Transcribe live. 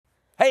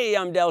Hey,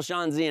 I'm Del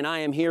Shanzi, and I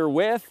am here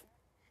with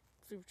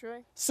Super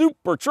Troy.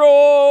 Super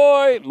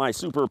Troy, my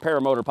super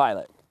paramotor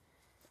pilot.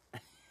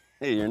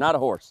 Hey, you're not a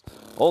horse.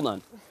 Hold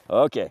on.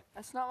 Okay.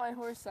 That's not my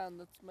horse sound.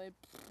 That's my.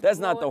 That's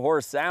not the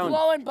horse sound.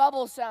 Blowing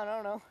bubble sound. I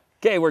don't know.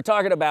 Okay, we're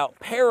talking about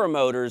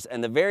paramotors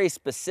and the very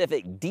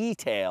specific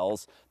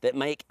details that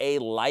make a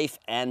life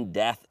and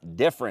death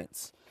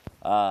difference.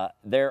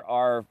 There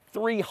are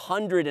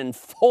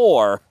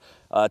 304,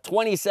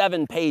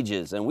 27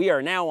 pages, and we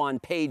are now on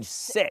page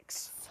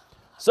 6.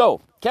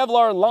 So,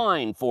 Kevlar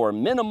line for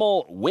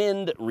minimal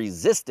wind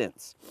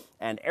resistance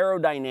and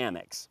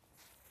aerodynamics.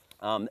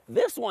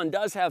 This one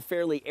does have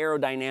fairly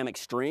aerodynamic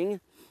string.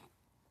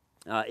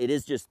 It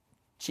is just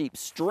cheap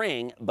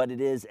string, but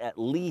it is at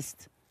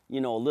least, a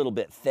little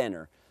bit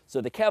thinner.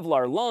 So the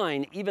Kevlar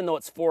line, even though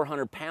it's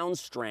 400 pound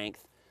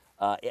strength,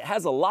 it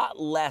has a lot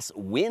less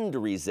wind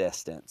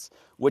resistance,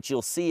 which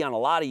you'll see on a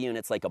lot of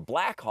units like a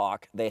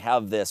Blackhawk. They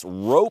have this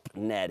rope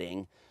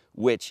netting,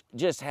 which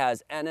just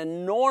has an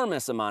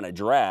enormous amount of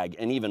drag.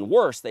 And even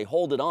worse, they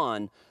hold it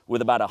on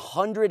with about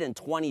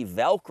 120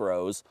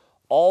 Velcros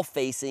all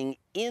facing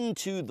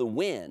into the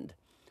wind.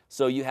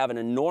 So you have an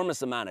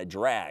enormous amount of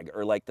drag,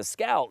 or like the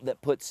Scout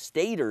that puts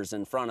stators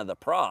in front of the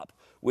prop,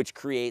 which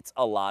creates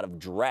a lot of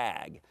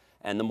drag.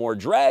 And the more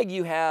drag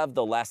you have,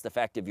 the less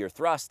effective your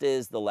thrust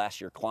is, the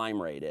less your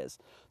climb rate is.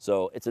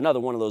 So it's another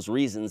one of those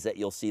reasons that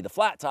you'll see the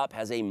flat top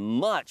has a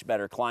much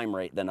better climb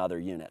rate than other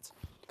units.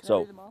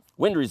 So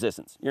wind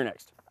resistance, you're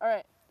next. All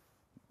right.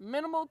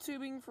 Minimal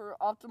tubing for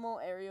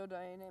optimal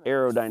aerodynamics.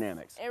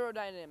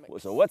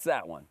 Aerodynamics. So what's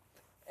that one?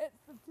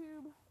 The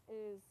tube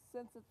is,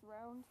 since it's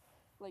round,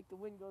 like the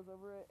wind goes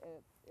over it, and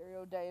it's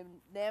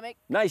aerodynamic.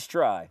 Nice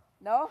try.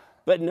 No?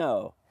 But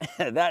no,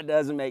 that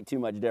doesn't make too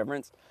much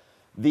difference.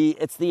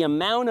 It's the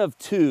amount of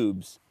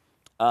tubes.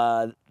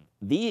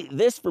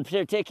 This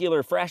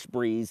particular Fresh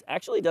Breeze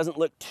actually doesn't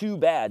look too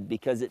bad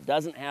because it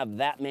doesn't have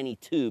that many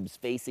tubes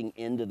facing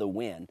into the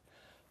wind.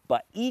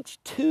 But each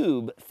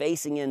tube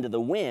facing into the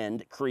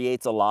wind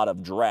creates a lot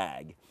of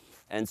drag.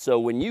 And so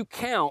when you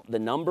count the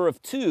number of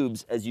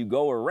tubes as you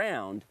go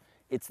around,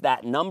 it's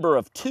that number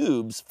of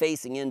tubes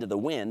facing into the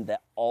wind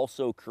that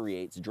also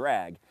creates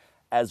drag,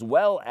 as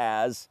well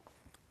as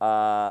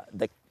the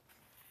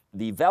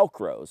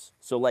Velcros.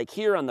 So like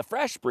here on the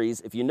Fresh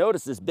Breeze, if you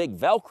notice, this big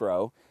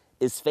Velcro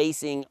is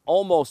facing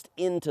almost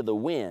into the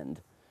wind.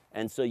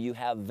 And so you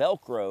have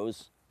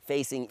Velcros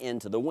facing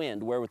into the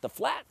wind, where with the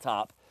flat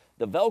top,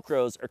 the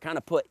Velcros are kind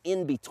of put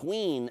in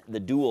between the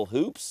dual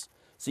hoops.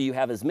 So you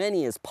have as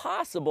many as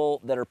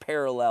possible that are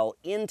parallel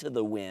into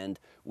the wind,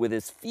 with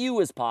as few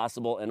as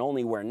possible, and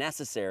only where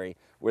necessary,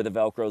 where the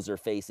Velcros are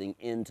facing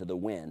into the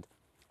wind.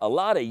 A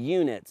lot of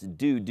units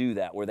do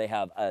that, where they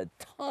have a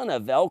ton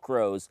of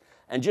Velcros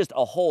and just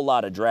a whole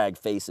lot of drag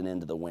facing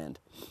into the wind.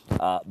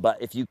 But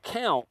if you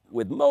count,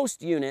 with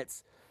most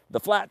units,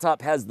 the flat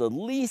top has the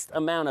least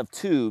amount of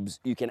tubes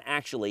you can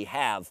actually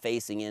have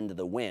facing into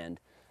the wind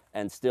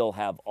and still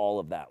have all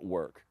of that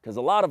work. Because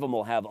a lot of them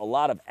will have a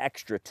lot of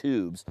extra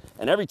tubes,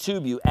 and every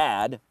tube you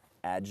add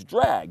adds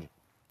drag.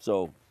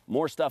 So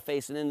more stuff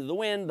facing into the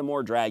wind, the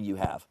more drag you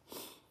have.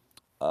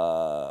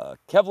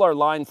 Kevlar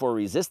line for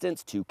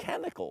resistance to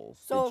chemicals.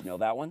 So, did you know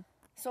that one?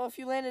 So if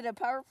you land at a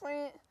power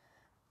plant,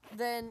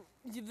 then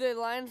the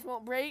lines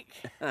won't break?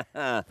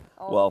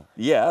 Well,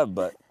 yeah,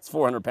 but it's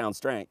 400 pound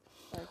strength.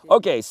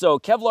 Okay, so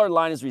Kevlar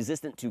line is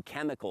resistant to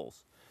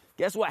chemicals.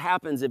 Guess what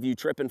happens if you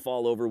trip and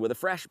fall over with a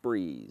Fresh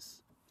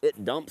Breeze?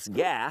 It dumps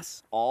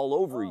gas all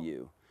over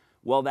you.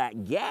 Well,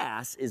 that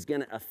gas is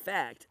going to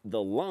affect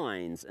the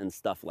lines and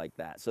stuff like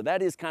that. So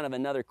that is kind of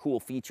another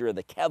cool feature of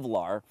the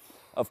Kevlar.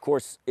 Of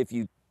course, if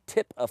you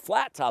tip a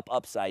flat top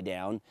upside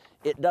down,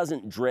 it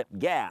doesn't drip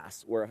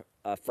gas, where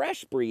a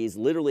Fresh Breeze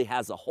literally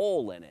has a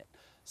hole in it.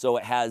 So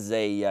it has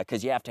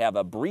because you have to have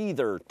a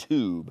breather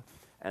tube.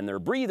 And their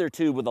breather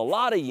tube with a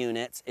lot of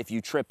units, if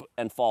you trip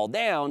and fall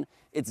down,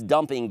 it's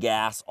dumping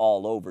gas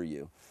all over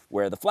you.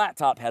 Where the flat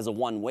top has a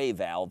one-way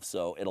valve,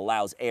 so it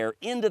allows air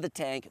into the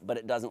tank, but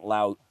it doesn't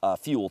allow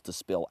fuel to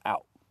spill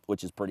out,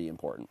 which is pretty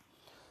important.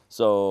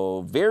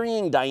 So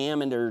varying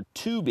diameter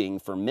tubing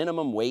for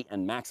minimum weight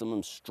and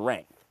maximum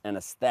strength and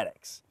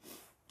aesthetics.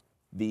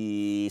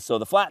 So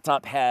the flat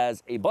top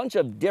has a bunch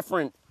of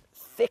different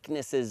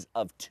thicknesses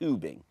of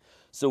tubing.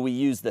 So we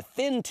use the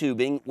thin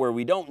tubing where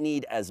we don't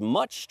need as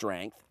much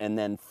strength, and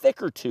then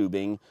thicker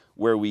tubing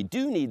where we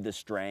do need the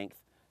strength.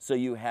 So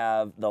you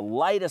have the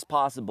lightest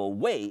possible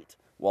weight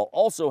while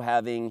also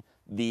having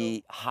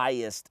the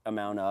highest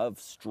amount of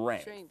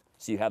strength.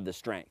 So you have the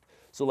strength.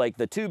 So like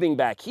the tubing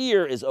back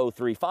here is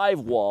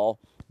 035 wall.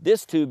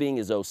 This tubing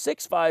is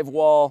 065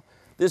 wall.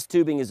 This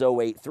tubing is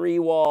 083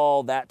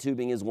 wall. That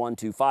tubing is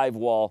 125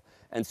 wall.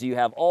 And so you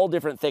have all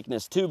different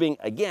thickness tubing,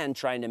 again,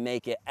 trying to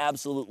make it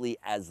absolutely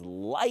as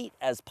light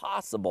as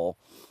possible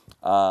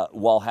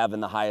while having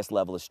the highest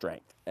level of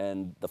strength.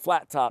 And the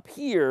flat top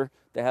here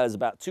that has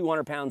about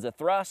 200 pounds of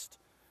thrust,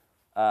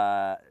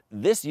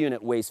 this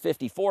unit weighs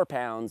 54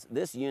 pounds.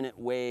 This unit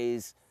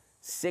weighs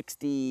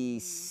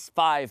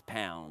 65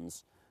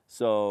 pounds.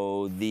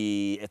 So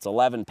it's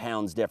 11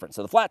 pounds different.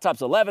 So the flat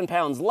top's 11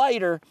 pounds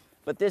lighter,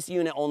 but this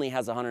unit only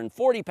has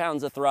 140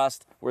 pounds of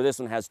thrust, where this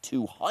one has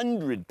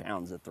 200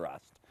 pounds of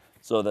thrust.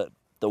 So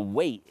the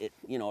weight, it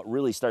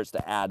really starts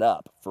to add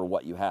up for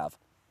what you have.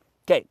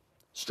 Okay,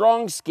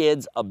 strong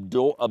skids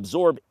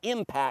absorb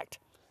impact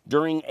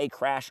during a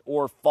crash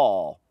or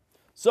fall.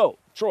 So,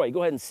 Troy,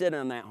 go ahead and sit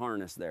on that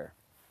harness there.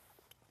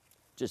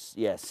 Just,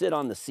 yeah, sit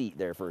on the seat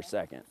there for a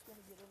second.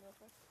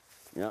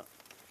 Yeah,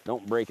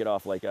 don't break it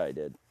off like I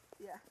did.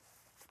 Yeah.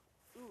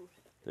 Ooh.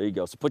 There you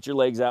go. So put your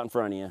legs out in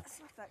front of you.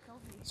 It's not that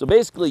comfy. So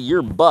basically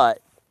your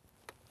butt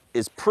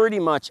is pretty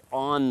much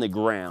on the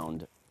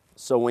ground.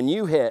 So when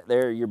you hit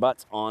there, your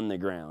butt's on the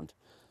ground.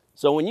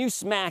 So when you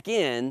smack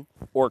in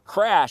or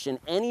crash in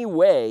any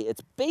way,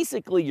 it's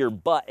basically your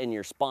butt and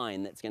your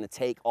spine that's going to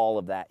take all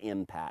of that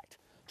impact.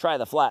 Try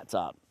the flat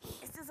top.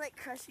 It's just like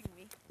crushing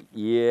me.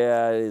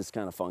 Yeah, it is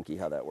kind of funky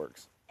how that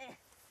works.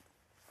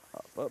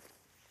 Up, up.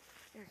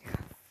 There we go.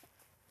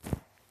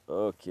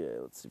 Okay,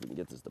 let's see if we can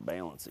get this to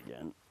balance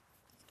again.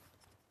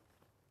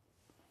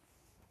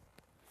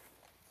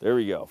 There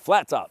we go.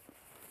 Flat top.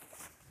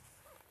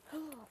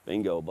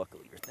 Bingo, buckle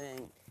your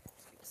thing.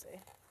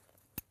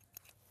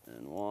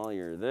 And while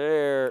you're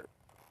there,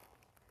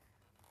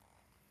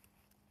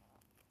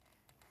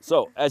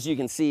 so as you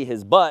can see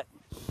his butt,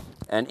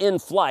 and in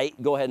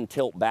flight, go ahead and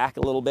tilt back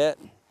a little bit,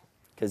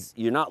 because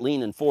you're not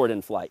leaning forward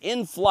in flight.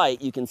 In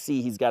flight, you can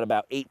see he's got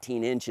about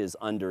 18 inches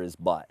under his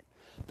butt.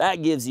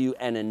 That gives you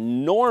an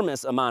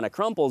enormous amount of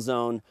crumple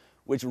zone,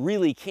 which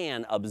really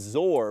can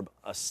absorb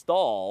a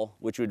stall,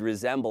 which would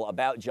resemble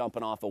about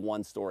jumping off a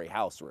one-story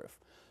house roof.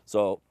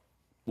 So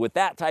with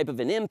that type of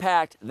an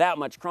impact, that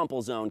much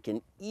crumple zone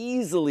can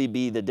easily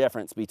be the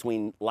difference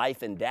between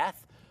life and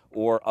death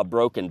or a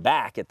broken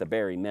back at the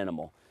very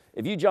minimal.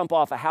 If you jump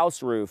off a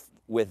house roof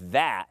with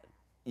that,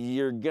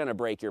 you're gonna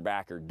break your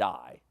back or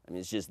die. I mean,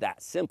 it's just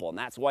that simple. And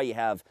that's why you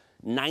have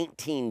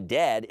 19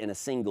 dead in a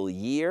single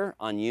year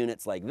on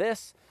units like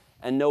this,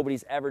 and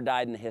nobody's ever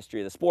died in the history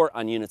of the sport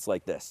on units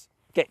like this.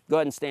 Okay, go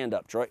ahead and stand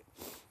up, Troy.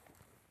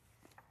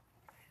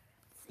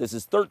 This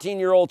is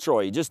 13-year-old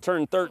Troy. He just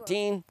turned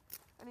 13.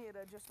 I need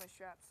to adjust my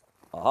straps.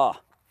 Aha.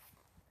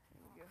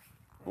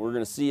 We're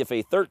gonna see if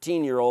a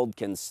 13-year-old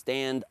can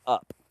stand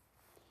up.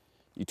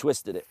 You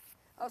twisted it.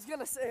 I was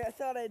gonna say, I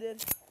thought I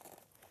did.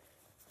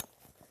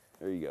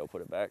 There you go,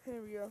 put it back.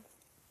 There we go.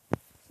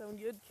 Sound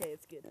good? Okay,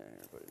 it's good.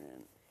 There, put it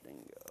in,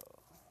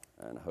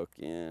 bingo. And hook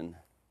in.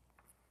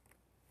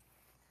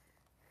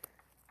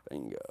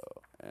 Bingo.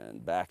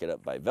 And back it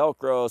up by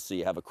Velcro, so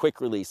you have a quick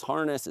release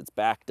harness. It's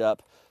backed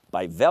up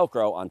by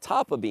Velcro on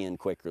top of being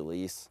quick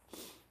release.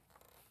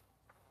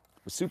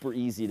 It's super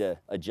easy to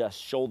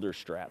adjust shoulder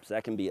straps.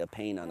 That can be a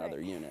pain on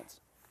other units.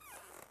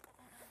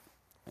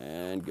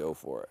 And go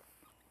for it.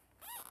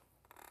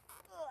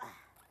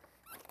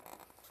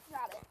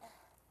 Got it.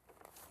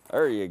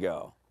 There you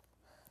go.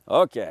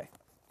 Okay.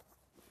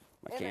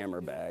 My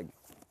camera bag.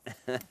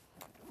 There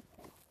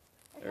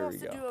we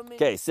go.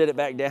 Okay, sit it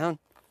back down.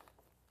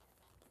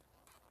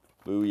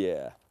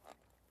 Booyah.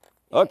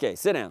 Okay,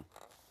 sit down.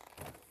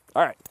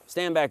 All right,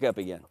 stand back up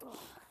again.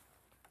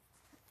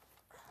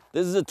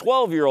 This is a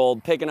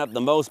 12-year-old picking up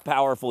the most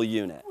powerful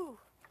unit.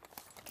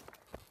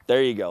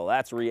 There you go,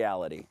 that's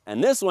reality.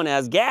 And this one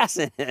has gas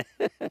in it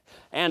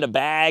and a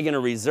bag and a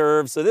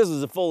reserve. So this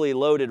is a fully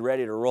loaded,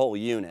 ready to roll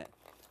unit.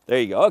 There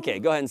you go. Okay,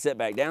 go ahead and sit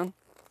back down.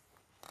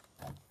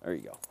 There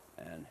you go.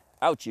 And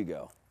out you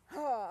go. I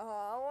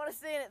want to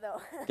stay in it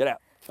though. Get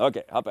out.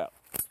 Okay, hop out.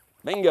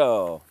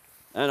 Bingo.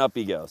 And up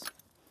he goes.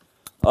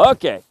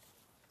 Okay.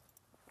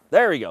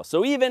 There we go.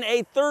 So even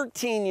a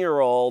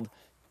 13-year-old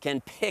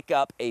can pick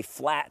up a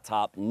flat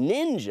top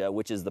Ninja,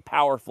 which is the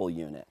powerful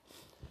unit.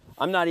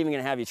 I'm not even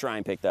going to have you try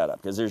and pick that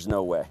up because there's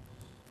no way.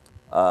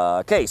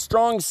 Okay,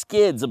 strong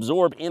skids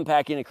absorb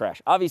impact in a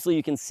crash. Obviously,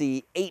 you can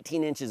see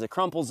 18 inches of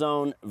crumple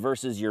zone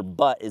versus your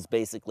butt is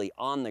basically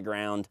on the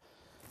ground,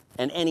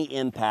 and any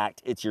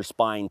impact, it's your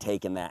spine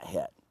taking that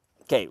hit.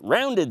 Okay,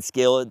 rounded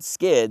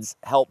skids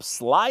help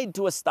slide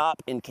to a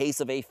stop in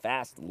case of a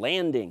fast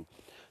landing.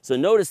 So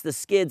notice the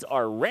skids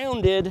are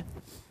rounded.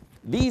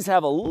 These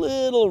have a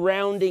little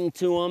rounding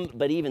to them,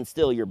 but even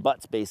still, your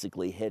butt's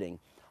basically hitting.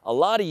 A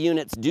lot of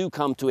units do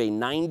come to a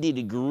 90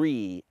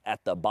 degree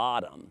at the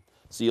bottom.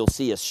 So you'll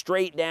see a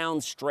straight down,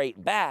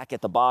 straight back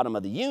at the bottom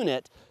of the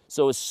unit.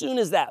 So as soon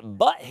as that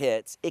butt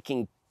hits, it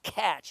can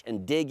catch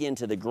and dig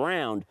into the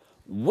ground,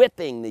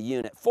 whipping the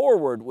unit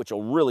forward, which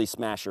will really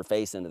smash your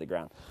face into the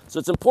ground. So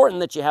it's important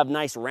that you have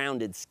nice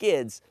rounded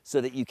skids so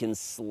that you can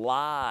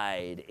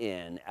slide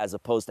in as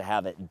opposed to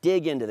have it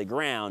dig into the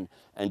ground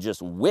and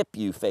just whip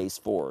you face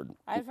forward.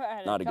 I've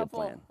had Not a a good couple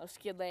plan. of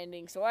skid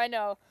landings, so I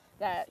know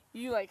that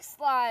you like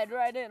slide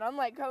right in. I'm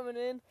like coming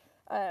in.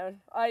 It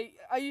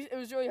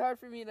was really hard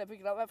for me to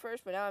pick it up at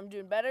first, but now I'm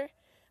doing better.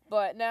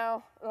 But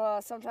now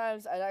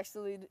sometimes I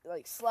actually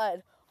like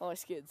slide on my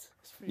skids.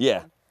 Yeah.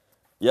 Fun.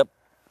 Yep.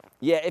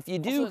 Yeah, if you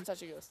do, Also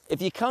touch and goes.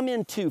 if you come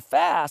in too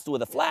fast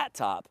with a flat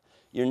top,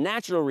 your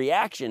natural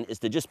reaction is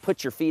to just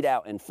put your feet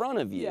out in front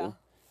of you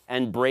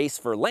and brace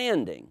for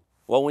landing.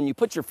 Well, when you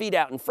put your feet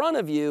out in front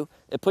of you,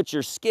 it puts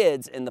your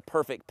skids in the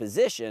perfect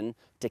position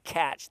to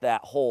catch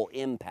that whole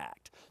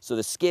impact. So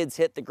the skids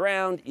hit the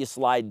ground, you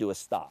slide to a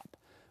stop.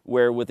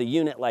 Where with a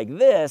unit like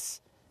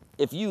this,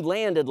 if you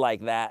landed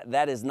like that,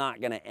 that is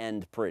not going to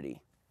end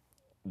pretty.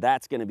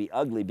 That's going to be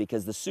ugly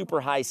because the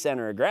super high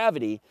center of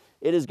gravity,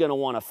 it is going to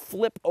want to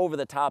flip over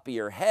the top of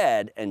your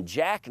head and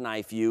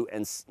jackknife you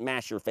and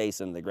smash your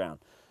face into the ground.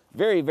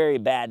 Very, very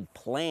bad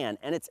plan,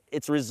 and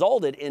it's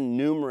resulted in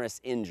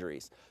numerous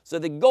injuries. So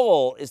the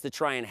goal is to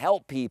try and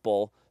help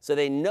people so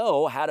they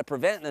know how to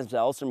prevent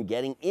themselves from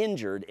getting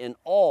injured in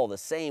all the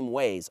same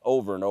ways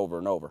over and over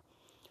and over.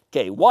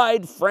 Okay,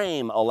 wide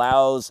frame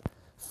allows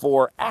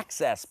for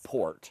access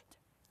port.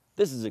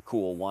 This is a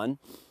cool one.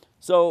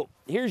 So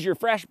here's your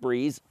Fresh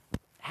Breeze.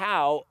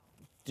 How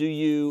do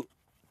you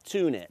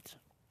tune it?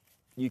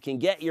 You can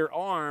get your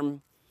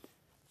arm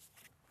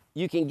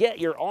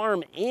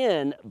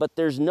in, but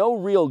there's no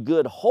real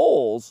good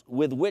holes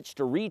with which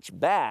to reach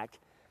back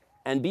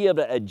and be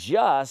able to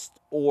adjust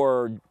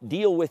or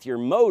deal with your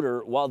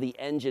motor while the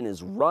engine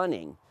is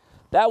running.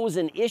 That was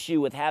an issue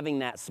with having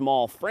that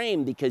small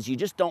frame because you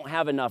just don't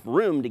have enough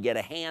room to get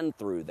a hand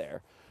through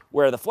there.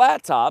 Where the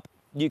flat top,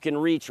 you can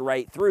reach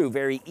right through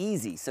very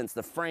easy. Since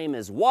the frame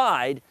is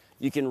wide,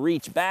 you can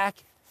reach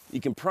back, you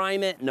can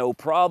prime it, no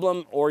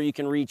problem, or you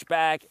can reach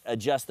back,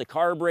 adjust the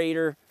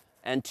carburetor,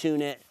 and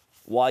tune it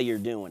while you're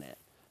doing it.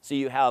 So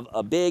you have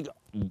a big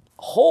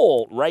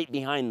hole right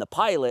behind the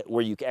pilot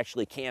where you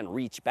actually can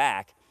reach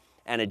back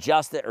and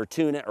adjust it or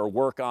tune it or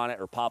work on it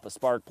or pop a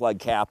spark plug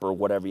cap or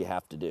whatever you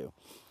have to do.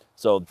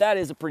 So that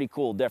is a pretty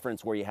cool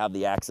difference where you have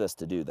the access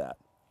to do that.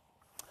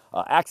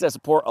 Access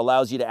port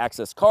allows you to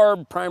access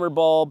carb, primer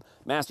bulb,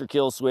 master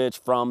kill switch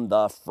from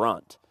the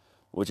front,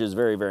 which is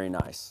very, very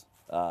nice.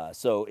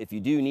 So if you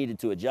do needed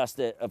to adjust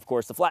it, of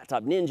course, the flat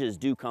top Ninjas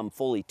do come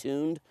fully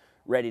tuned,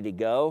 ready to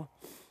go.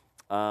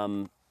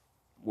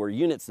 Where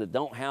units that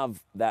don't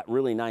have that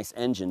really nice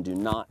engine do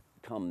not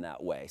come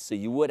that way. So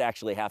you would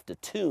actually have to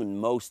tune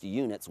most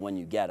units when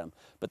you get them.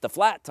 But the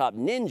flat top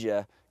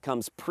Ninja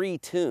comes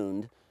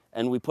pre-tuned,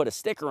 and we put a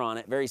sticker on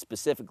it very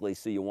specifically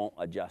so you won't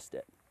adjust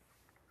it.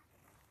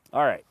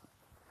 All right,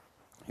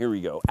 here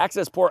we go.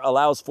 Access port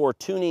allows for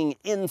tuning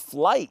in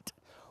flight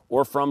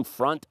or from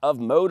front of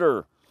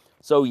motor.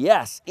 So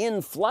yes,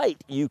 in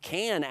flight, you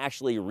can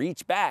actually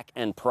reach back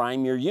and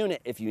prime your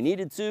unit if you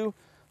needed to.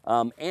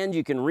 And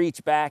you can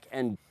reach back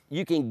and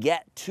you can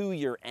get to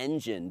your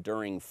engine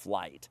during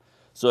flight.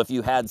 So if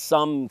you had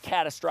some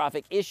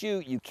catastrophic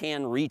issue, you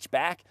can reach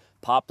back,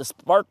 pop the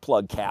spark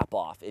plug cap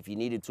off if you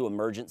needed to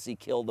emergency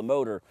kill the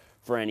motor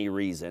for any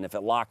reason, if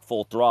it locked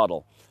full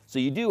throttle. So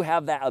you do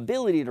have that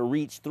ability to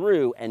reach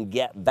through and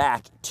get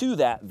back to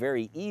that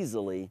very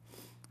easily,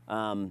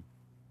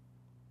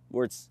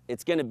 where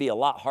it's going to be a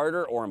lot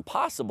harder or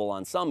impossible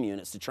on some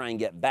units to try and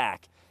get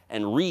back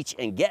and reach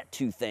and get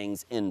to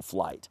things in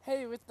flight.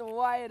 Hey, with the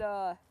wide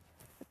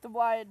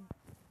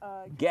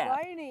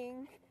gap,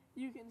 lining,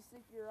 you can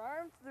stick your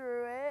arm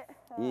through it.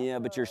 Yeah,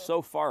 but you're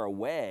so far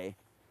away.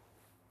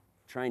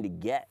 Trying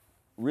to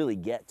really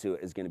get to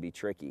it is going to be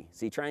tricky.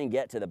 See, try and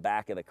get to the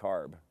back of the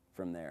carb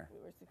from there.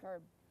 Where's the carb?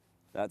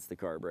 That's the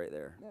carb right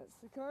there. That's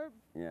the carb?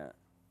 Yeah.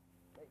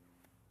 Like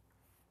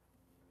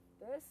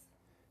this?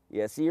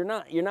 Yeah, see, you're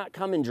not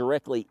coming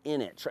directly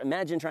in it.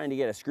 Imagine trying to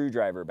get a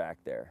screwdriver back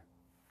there.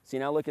 See,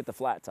 now look at the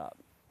flat top.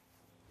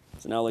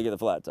 So now look at the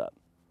flat top.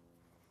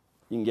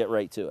 You can get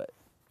right to it.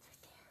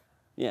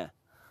 Yeah,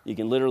 you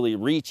can literally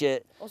reach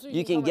it. Also,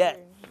 you can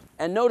get,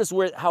 and notice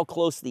how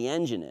close the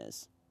engine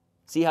is.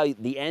 See how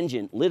the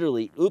engine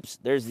literally, oops,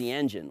 there's the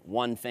engine,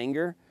 one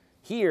finger.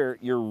 Here,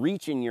 you're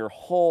reaching your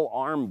whole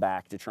arm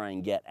back to try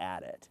and get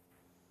at it.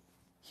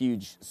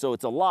 Huge, so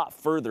it's a lot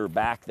further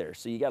back there,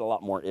 so you got a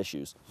lot more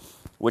issues,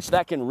 which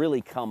that can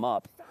really come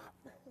up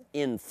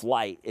in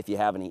flight if you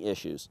have any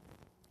issues.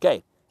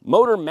 Okay,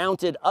 motor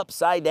mounted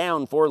upside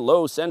down for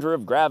low center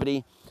of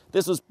gravity.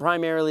 This was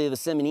primarily the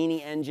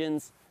Simonini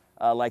engines.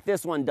 Like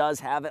this one does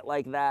have it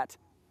like that.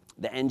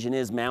 The engine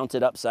is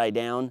mounted upside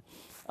down.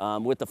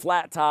 With the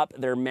flat top,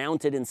 they're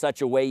mounted in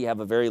such a way you have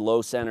a very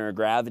low center of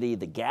gravity.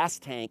 The gas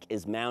tank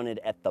is mounted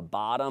at the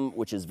bottom,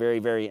 which is very,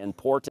 very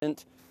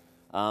important.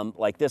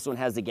 Like this one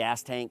has the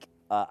gas tank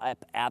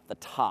up at the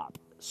top.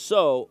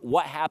 So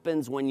what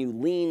happens when you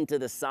lean to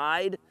the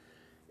side?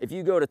 If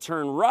you go to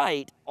turn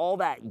right, all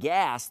that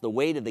gas, the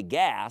weight of the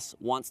gas,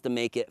 wants to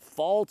make it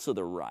fall to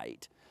the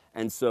right.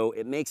 And so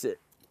it makes it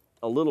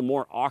a little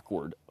more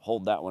awkward.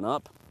 Hold that one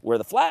up. Where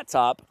the flat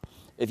top,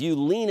 if you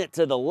lean it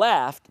to the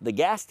left, the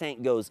gas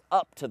tank goes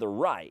up to the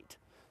right.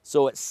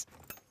 So it's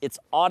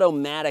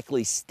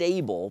automatically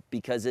stable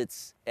because it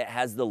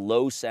has the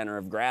low center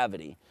of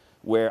gravity,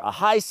 where a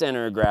high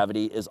center of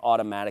gravity is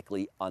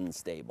automatically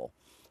unstable.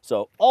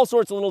 So all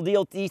sorts of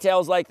little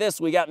details like this.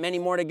 We got many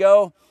more to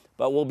go,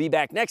 but we'll be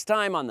back next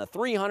time on the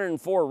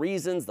 304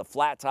 reasons the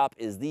flat top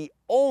is the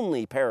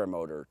only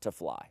paramotor to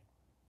fly.